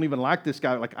 Like, I don't even like this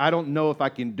guy. Like, I don't know if I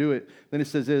can do it. Then it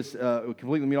says this,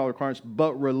 completely meet all the requirements,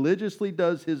 but religiously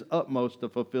does his utmost to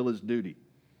fulfill his duty.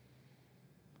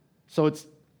 So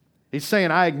he's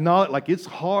saying, I acknowledge, like, it's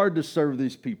hard to serve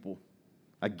these people.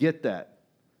 I get that,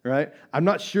 right? I'm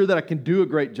not sure that I can do a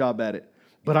great job at it,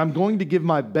 but I'm going to give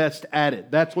my best at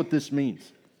it. That's what this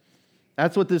means.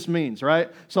 That's what this means,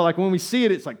 right? So, like, when we see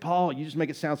it, it's like, Paul, you just make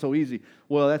it sound so easy.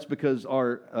 Well, that's because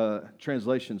our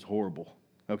translation's horrible,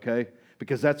 okay?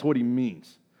 Because that's what he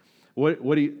means.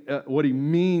 What he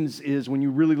means is when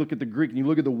you really look at the Greek and you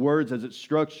look at the words as it's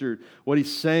structured, what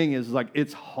he's saying is like,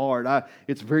 it's hard.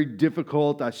 It's very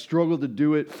difficult. I struggle to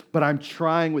do it, but I'm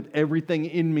trying with everything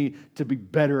in me to be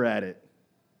better at it.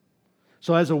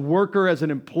 So as a worker, as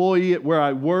an employee at where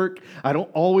I work, I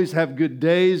don't always have good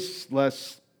days.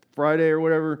 Last Friday or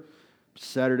whatever,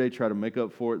 Saturday, try to make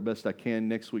up for it best I can.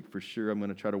 Next week, for sure, I'm going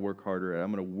to try to work harder at it.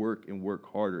 I'm going to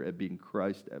work harder at being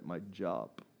Christ at my job.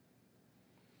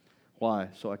 Why?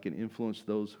 So I can influence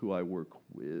those who I work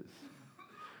with.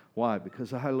 Why?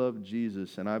 Because I love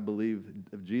Jesus, and I believe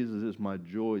if Jesus is my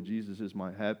joy, Jesus is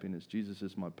my happiness, Jesus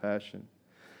is my passion,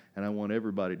 and I want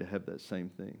everybody to have that same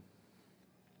thing.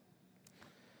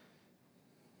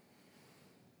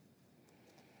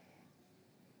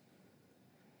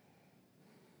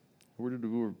 We're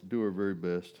to do our very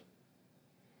best.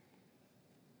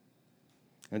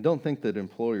 And don't think that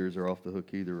employers are off the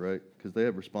hook either, right? Because they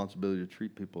have responsibility to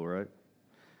treat people right.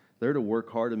 They're to work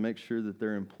hard and make sure that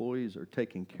their employees are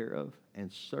taken care of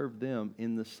and serve them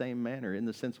in the same manner, in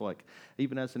the sense like,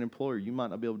 even as an employer, you might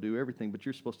not be able to do everything, but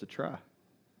you're supposed to try.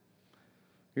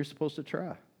 You're supposed to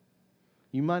try.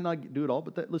 You might not do it all,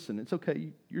 but listen, it's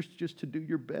okay. You're just to do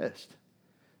your best.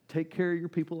 Take care of your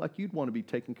people like you'd want to be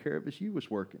taken care of as you was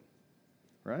working,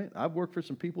 right? I've worked for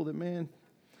some people that, man,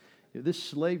 this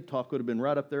slave talk would have been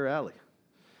right up their alley.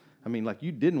 I mean, like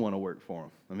you didn't want to work for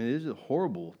them. I mean, these are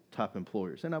horrible type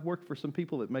employers. And I've worked for some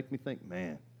people that make me think,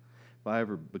 man, if I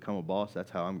ever become a boss,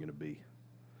 that's how I'm going to be.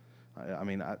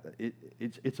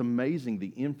 It's amazing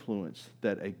the influence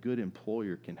that a good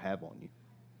employer can have on you.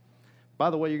 By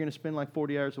the way, you're going to spend like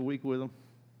 40 hours a week with them.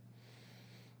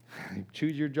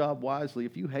 Choose your job wisely.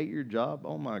 If you hate your job,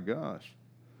 oh my gosh,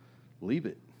 leave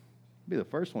it. I'll be the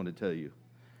first one to tell you.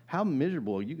 How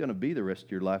miserable are you going to be the rest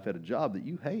of your life at a job that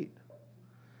you hate?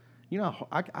 You know,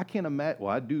 I can't imagine.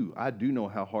 Well, I do know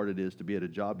how hard it is to be at a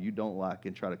job you don't like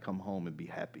and try to come home and be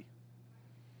happy.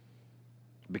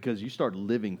 Because you start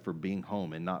living for being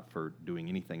home and not for doing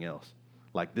anything else.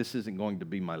 Like, this isn't going to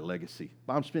be my legacy.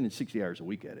 But I'm spending 60 hours a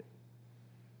week at it.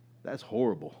 That's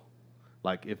horrible.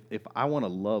 Like, if I want to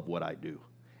love what I do,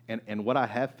 and what I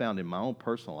have found in my own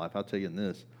personal life, I'll tell you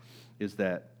this, is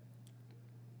that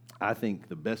I think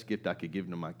the best gift I could give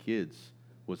to my kids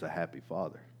was a happy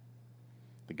father.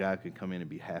 The guy who could come in and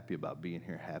be happy about being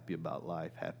here, happy about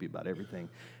life, happy about everything,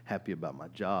 happy about my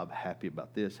job, happy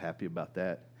about this, happy about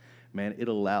that. Man, it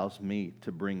allows me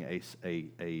to bring a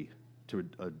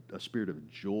spirit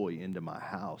of joy into my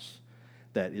house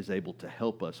that is able to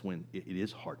help us when it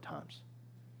is hard times.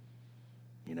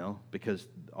 You know, because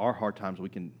our hard times, we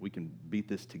can beat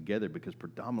this together because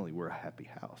predominantly we're a happy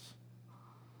house.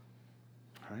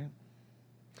 All right?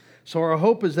 So our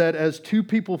hope is that as two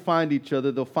people find each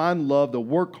other, they'll find love, they'll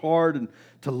work hard and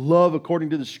to love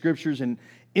according to the Scriptures, and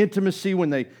intimacy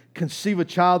when they conceive a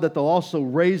child, that they'll also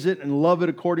raise it and love it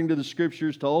according to the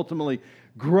Scriptures to ultimately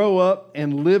grow up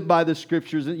and live by the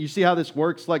Scriptures. And you see how this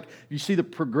works? Like, you see the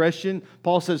progression.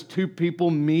 Paul says two people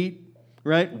meet,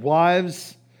 right?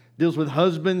 Wives deals with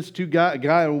husbands,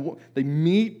 they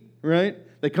meet,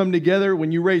 right? They come together.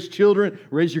 When you raise children,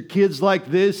 raise your kids like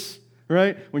this,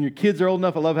 right? When your kids are old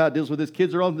enough, I love how it deals with this.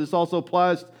 Kids are old enough. This also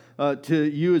applies to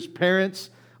you as parents.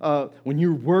 When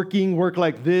you're working, work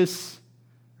like this,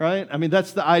 right? I mean,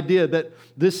 that's the idea, that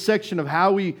this section of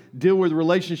how we deal with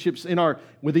relationships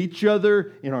with each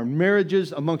other, in our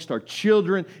marriages, amongst our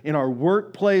children, in our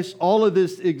workplace, all of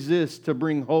this exists to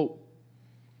bring hope.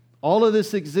 All of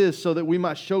this exists so that we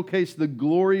might showcase the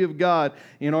glory of God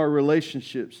in our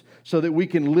relationships, so that we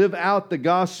can live out the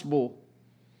gospel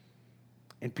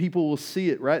and people will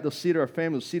see it, right? They'll see it in our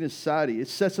family, they'll see it in society. It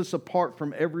sets us apart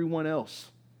from everyone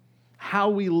else. How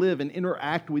we live and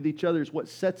interact with each other is what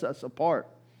sets us apart.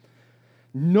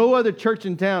 No other church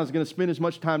in town is going to spend as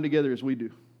much time together as we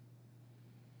do.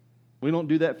 We don't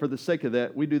do that for the sake of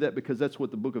that. We do that because that's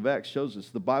what the book of Acts shows us.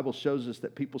 The Bible shows us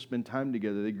that people spend time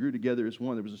together. They grew together as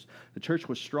one. The church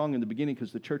was strong in the beginning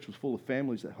because the church was full of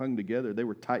families that hung together. They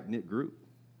were a tight-knit group.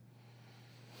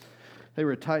 They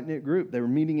were a tight-knit group. They were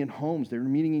meeting in homes. They were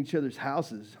meeting in each other's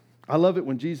houses. I love it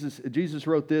when Jesus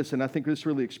wrote this, and I think this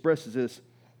really expresses this.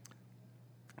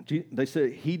 They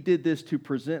said he did this to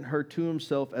present her to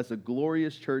himself as a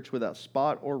glorious church without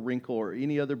spot or wrinkle or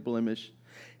any other blemish.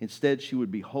 Instead, she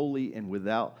would be holy and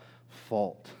without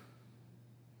fault.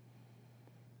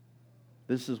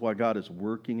 This is why God is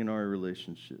working in our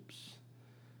relationships,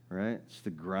 right? It's the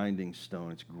grinding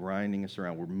stone. It's grinding us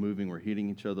around. We're moving. We're hitting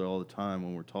each other all the time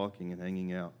when we're talking and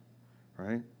hanging out,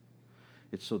 right?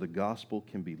 It's so the gospel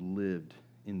can be lived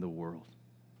in the world,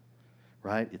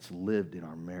 right? It's lived in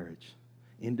our marriage,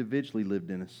 individually lived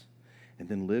in us, and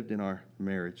then lived in our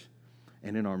marriage.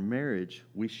 And in our marriage,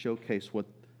 we showcase what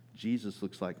Jesus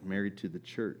looks like married to the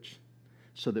church,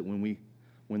 so that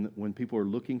when people are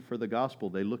looking for the gospel,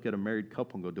 they look at a married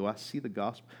couple and go, do I see the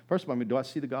gospel? First of all, do I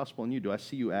see the gospel in you? Do I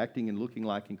see you acting and looking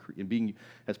like and being,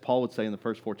 as Paul would say in the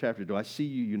first 4 chapters, do I see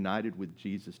you united with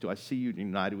Jesus? Do I see you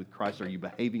united with Christ? Are you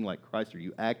behaving like Christ? Are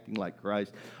you acting like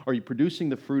Christ? Are you producing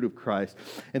the fruit of Christ?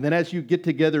 And then as you get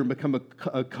together and become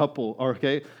a couple,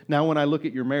 okay, now when I look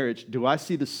at your marriage, do I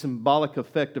see the symbolic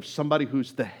effect of somebody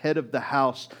who's the head of the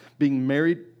house being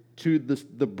married to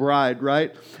the bride,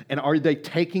 right? And are they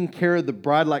taking care of the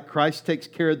bride like Christ takes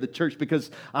care of the church?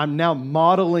 Because I'm now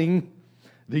modeling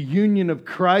the union of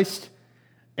Christ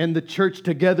and the church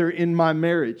together in my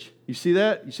marriage. You see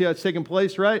that? You see how it's taking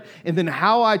place, right? And then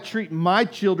how I treat my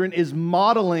children is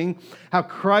modeling how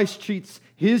Christ treats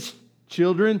his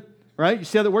children, right? You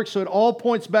see how that works? So it all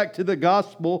points back to the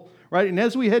gospel, right? And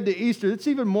as we head to Easter, it's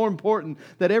even more important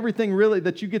that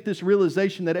that you get this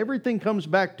realization that everything comes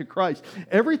back to Christ.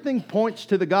 Everything points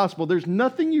to the gospel. There's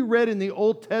nothing you read in the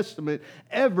Old Testament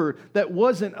ever that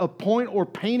wasn't a point or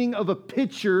painting of a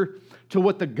picture to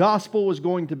what the gospel was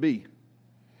going to be.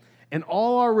 And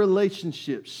all our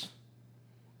relationships,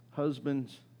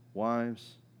 husbands,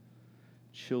 wives,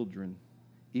 children,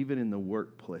 even in the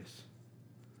workplace,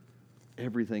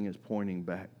 everything is pointing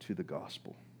back to the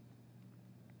gospel.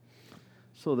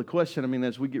 So the question,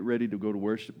 as we get ready to go to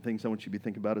worship, things I want you to be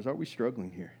thinking about is, are we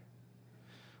struggling here?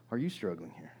 Are you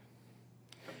struggling here?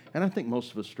 And I think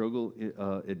most of us struggle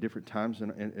at different times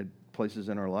and places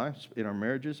in our lives, in our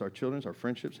marriages, our children's, our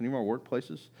friendships, and even our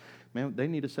workplaces. Man, they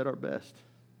need to set our best.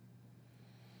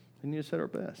 They need to set our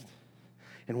best.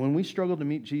 And when we struggle to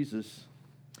meet Jesus,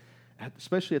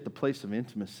 especially at the place of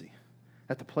intimacy,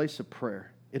 at the place of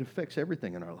prayer, it affects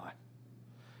everything in our life,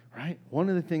 right? One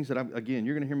of the things that you're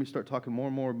going to hear me start talking more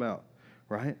and more about,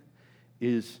 right,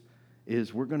 is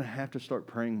we're going to have to start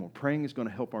praying more. Praying is going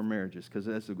to help our marriages, because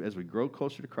as we grow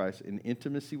closer to Christ, in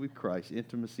intimacy with Christ,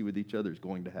 intimacy with each other is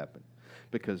going to happen,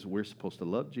 because we're supposed to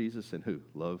love Jesus and who?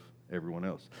 Love everyone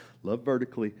else. Love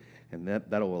vertically, and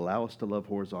that'll allow us to love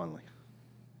horizontally.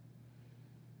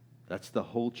 That's the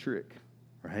whole trick,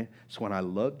 right? So when I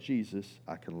love Jesus,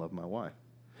 I can love my wife.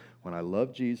 When I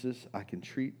love Jesus, I can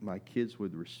treat my kids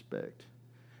with respect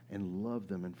and love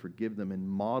them and forgive them and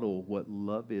model what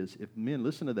love is. If men,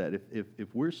 listen to that.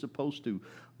 If we're supposed to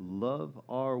love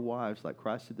our wives like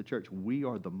Christ did the church, we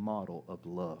are the model of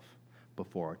love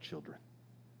before our children.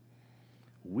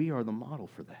 We are the model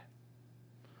for that,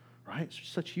 right? It's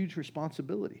such huge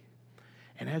responsibility.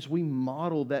 And as we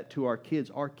model that to our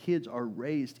kids are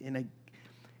raised in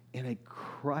a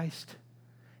Christ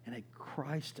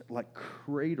like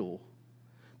cradle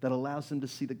that allows them to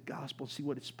see the gospel, see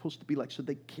what it's supposed to be like, so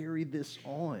they carry this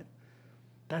on.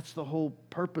 That's the whole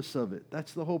purpose of it.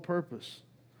 That's the whole purpose,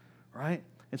 right?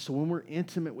 And so when we're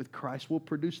intimate with Christ, we'll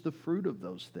produce the fruit of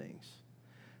those things.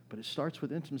 But it starts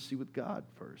with intimacy with God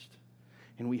first.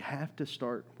 And we're going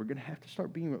to have to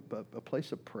start being a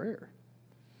place of prayer.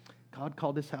 God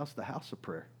called this house the house of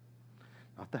prayer,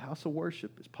 not the house of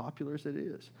worship, as popular as it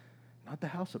is. Not the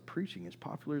house of preaching, as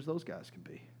popular as those guys can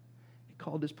be. He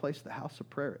called this place the house of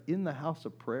prayer. In the house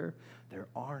of prayer, there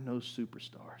are no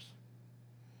superstars.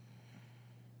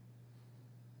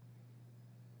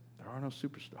 There are no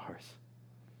superstars.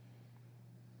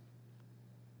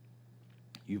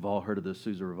 You've all heard of the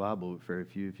Azusa revival, but very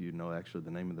few of you know actually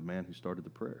the name of the man who started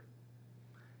the prayer,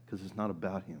 because it's not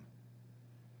about him.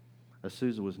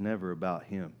 Azusa was never about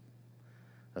him.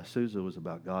 Azusa was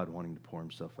about God wanting to pour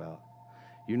himself out.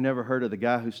 You never heard of the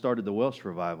guy who started the Welsh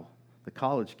revival, the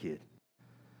college kid,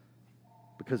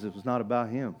 because it was not about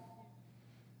him.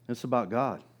 It's about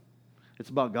God. It's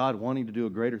about God wanting to do a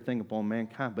greater thing upon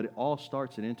mankind, but it all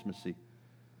starts in intimacy.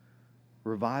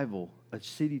 Revival, a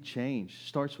city change,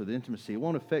 starts with intimacy. It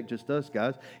won't affect just us,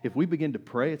 guys. If we begin to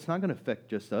pray, it's not going to affect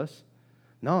just us.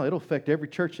 No, it'll affect every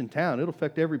church in town. It'll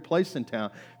affect every place in town.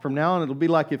 From now on, it'll be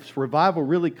like if revival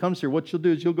really comes here, what you'll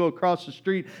do is you'll go across the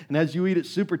street, and as you eat at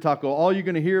Super Taco, all you're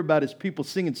going to hear about is people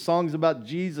singing songs about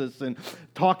Jesus and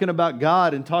talking about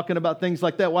God and talking about things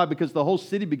like that. Why? Because the whole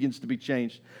city begins to be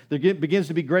changed. There begins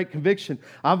to be great conviction.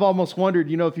 I've almost wondered,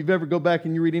 if you've ever go back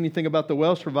and you read anything about the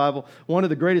Welsh revival, one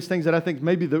of the greatest things that I think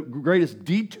maybe the greatest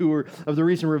detour of the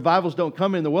reason revivals don't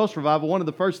come in the Welsh revival, one of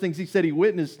the first things he said he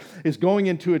witnessed is going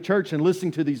into a church and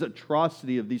listening to these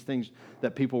atrocity of these things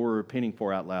that people were repenting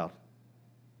for out loud.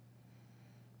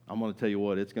 I'm going to tell you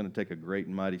what, it's going to take a great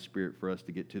and mighty spirit for us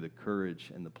to get to the courage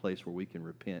and the place where we can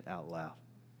repent out loud.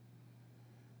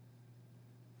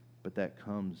 But that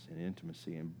comes in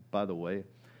intimacy. And by the way,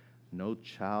 no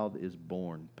child is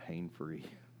born pain-free.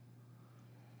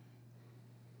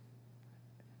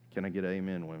 Can I get an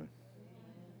amen, women?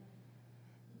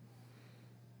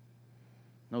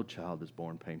 No child is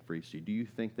born pain-free. So do you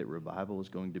think that revival is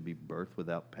going to be birthed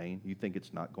without pain? You think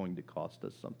it's not going to cost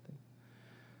us something?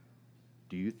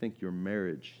 Do you think your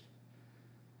marriage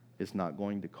is not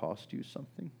going to cost you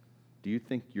something? Do you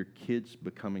think your kids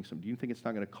becoming something? Do you think it's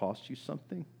not going to cost you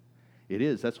something? It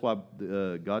is. That's why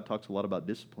God talks a lot about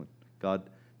discipline. God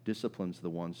disciplines the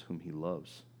ones whom he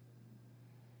loves.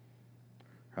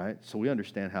 Right? So we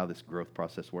understand how this growth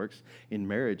process works. In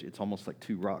marriage, it's almost like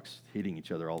two rocks hitting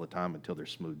each other all the time until they're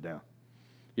smoothed down.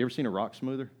 You ever seen a rock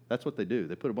smoother? That's what they do.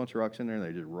 They put a bunch of rocks in there and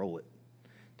they just roll it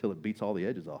until it beats all the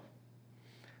edges off.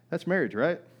 That's marriage,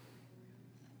 right?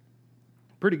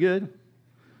 Pretty good,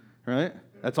 right?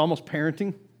 That's almost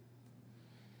parenting.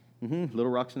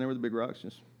 Little rocks in there with the big rocks,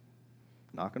 just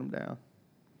knocking them down.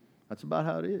 That's about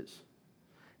how it is.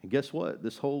 And guess what?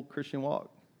 This whole Christian walk,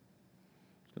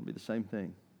 it's going to be the same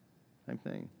thing. Same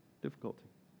thing. Difficulty.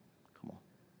 Come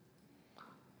on.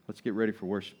 Let's get ready for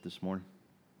worship this morning.